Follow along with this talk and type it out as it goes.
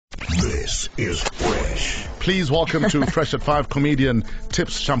This is Fresh. Please welcome to Fresh at 5 comedian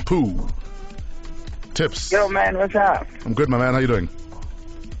Tips Shampoo. Tips. Yo, man, what's up? I'm good, my man. How you doing?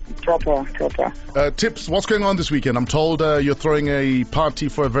 Proper. Tips, what's going on this weekend? I'm told you're throwing a party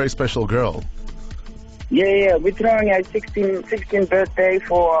for a very special girl. Yeah, we're throwing a 16th birthday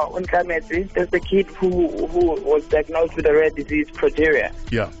for Ontlametse. There's a kid who was diagnosed with a rare disease, Progeria.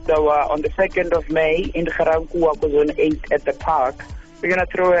 Yeah. So on the 2nd of May, in Garankuwa was on 8 at the park. We're going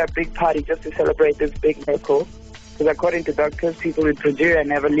to throw a big party just to celebrate this big miracle. Because according to doctors, people with Progeria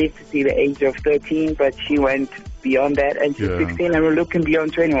never live to see the age of 13, but she went beyond that, and she's 16, and we're looking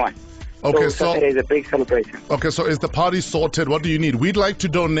beyond 21. Okay, so Saturday is a big celebration. Okay, so is the party sorted? What do you need? We'd like to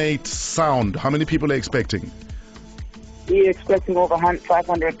donate sound. How many people are expecting? We're expecting over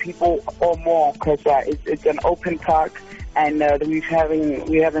 500 people or more, because it's an open park, and we're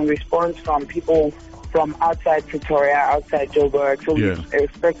having response from people from outside Pretoria, outside Joburg. So we're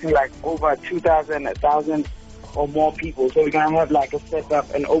expecting like over 2,000, 1,000 or more people. So we're gonna have like a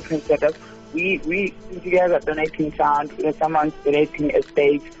setup, an open setup. We together donating sound. Someone's donating a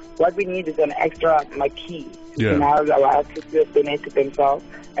stage. What we need is an extra marquee. Now our artists have donated themselves,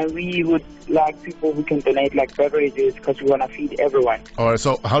 and we would like people who can donate like beverages, because we want to feed everyone. All right,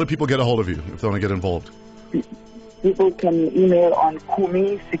 so how do people get a hold of you if they want to get involved? People can email on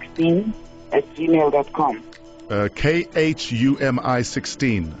kumi16@gmail.com.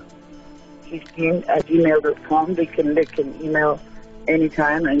 KHUMI16. 16@gmail.com. They can email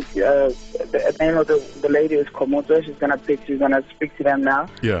anytime, and the name of the lady is Komoto. She's gonna speak to them now.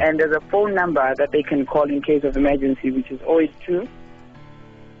 Yeah. And there's a phone number that they can call in case of emergency, which is 082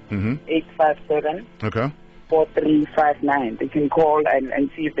 857 4359. They can call and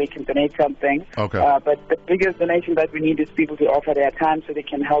see if they can donate something. Okay. But the biggest donation that we need is people to offer their time so they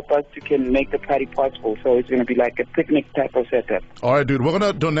can help us to make the party possible. So it's going to be like a picnic type of setup. All right, dude. We're going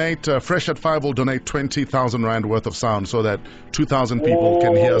to donate, Fresh at 5 will donate 20,000 Rand worth of sound so that 2,000 people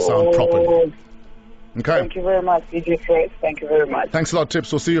can hear sound properly. Okay. Thank you very much, DJ Fresh. Thank you very much. Thanks a lot,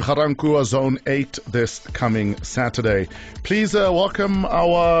 Tips. We'll see you Garankuwa Zone 8 this coming Saturday. Please welcome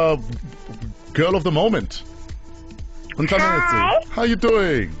our girl of the moment. Ontlametse. Hi. How you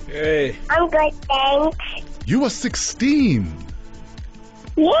doing? Hey. I'm good, thanks. You were 16.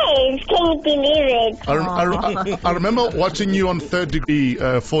 Yes, can you believe it? I remember watching you on Third Degree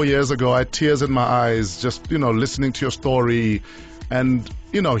 4 years ago. I had tears in my eyes just, listening to your story and,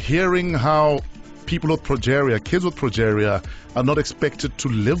 hearing how people with Progeria, kids with Progeria, are not expected to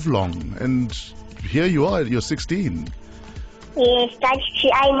live long. And here you are, you're 16. Yes, that's true.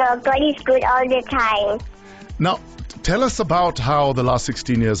 I know. God is good all the time. Now, tell us about how the last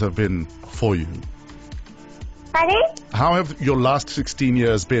 16 years have been for you. Pardon? How have your last 16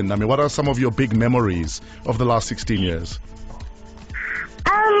 years been? I mean, what are some of your big memories of the last 16 years?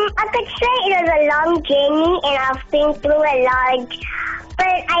 I could say it was a long journey, and I've been through a lot. But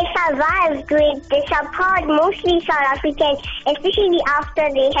I survived with the support, mostly South African, especially after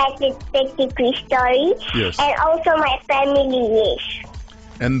they had the Third Degree story. Yes. And also my family, yes.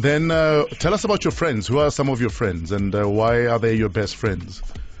 And then tell us about your friends. Who are some of your friends, and why are they your best friends?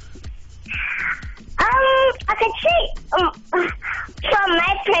 I could say from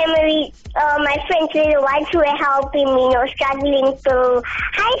my primary, my friends were the ones who were helping me, struggling through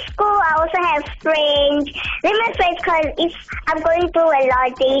high school. I also have friends. They're my friends because if I'm going through a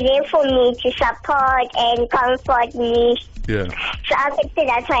lot, they're there for me to support and comfort me. Yeah. So I could say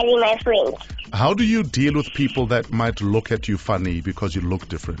that's why they're my friends. How do you deal with people that might look at you funny because you look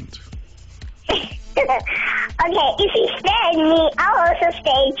different? Okay, if you stare at me, I'll also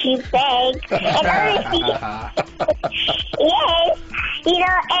stare at you back. And honestly, yes,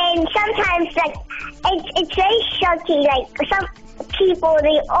 and sometimes, it's very shocking, some people,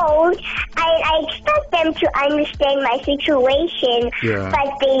 they're old, I expect them to understand my situation, but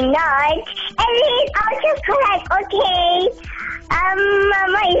they're not. And then I'll just go like, okay,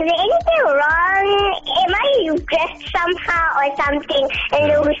 Mama, is there anything wrong? Am I dressed somehow or something? And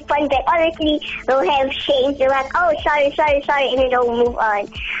they'll respond back. Honestly, they'll have shame. They're like, oh, sorry, and then they'll move on.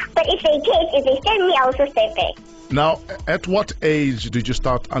 But if they stare at me, I'll also stay back. Now, at what age did you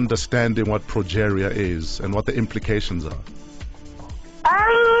start understanding what Progeria is and what the implications are?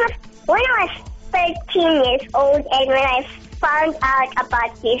 When I was 13 years old, and when I found out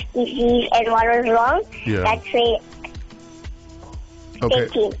about this disease and what was wrong, that's it.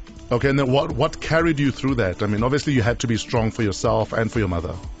 Okay. Okay, and then what carried you through that? I mean, obviously you had to be strong for yourself and for your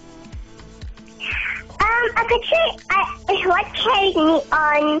mother. I could say what carried me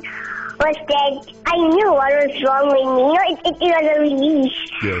on was that I knew what was wrong with me. It was a release.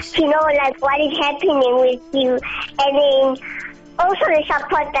 Yes. To know, what is happening with you. And then also the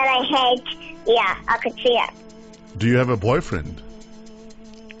support that I had, yeah, I could say it. Do you have a boyfriend?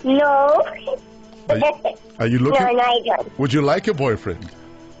 No. Are you looking? No, I don't. Would you like a boyfriend?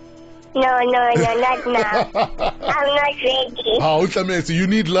 No, not now. I'm not ready. Ontlametse, you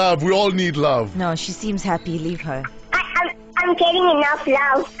need love. We all need love. No, she seems happy. Leave her. I'm getting enough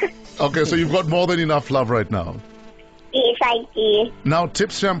love. Okay, so you've got more than enough love right now. Yes, I do. Now,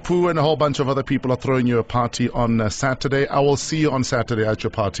 Tips Shampoo and a whole bunch of other people are throwing you a party on Saturday. I will see you on Saturday at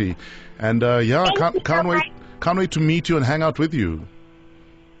your party. And can't wait to meet you and hang out with you.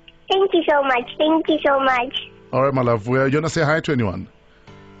 Thank you so much. Thank you so much. All right, my love. You want to say hi to anyone?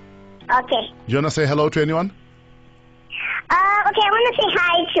 Okay. You want to say hello to anyone? Okay, I want to say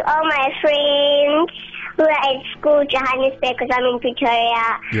hi to all my friends who are at school, Johannesburg, because I'm in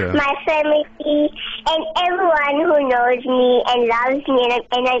Progeria. Yeah. My family and everyone who knows me and loves me,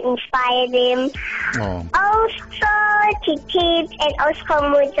 and I inspire them. Oh. Also to Tips and Oscar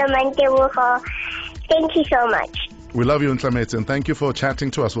Mutsamante. Thank you so much. We love you, Ontlametse, and thank you for chatting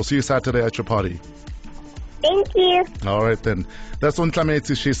to us. We'll see you Saturday at your party. Thank you. All right, then. That's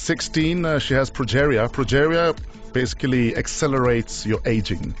Ontlametse. She's 16. She has Progeria. Progeria basically accelerates your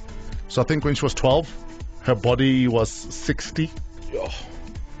aging. So I think when she was 12, her body was 60.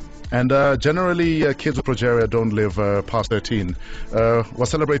 And generally, kids with Progeria don't live past 13. We're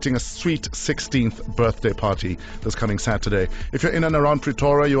celebrating a sweet 16th birthday party this coming Saturday. If you're in and around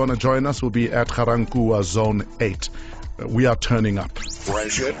Pretoria, you want to join us, we'll be at Garankuwa Zone 8. We are turning up.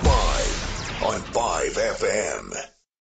 Fresh at 5 on 5 FM.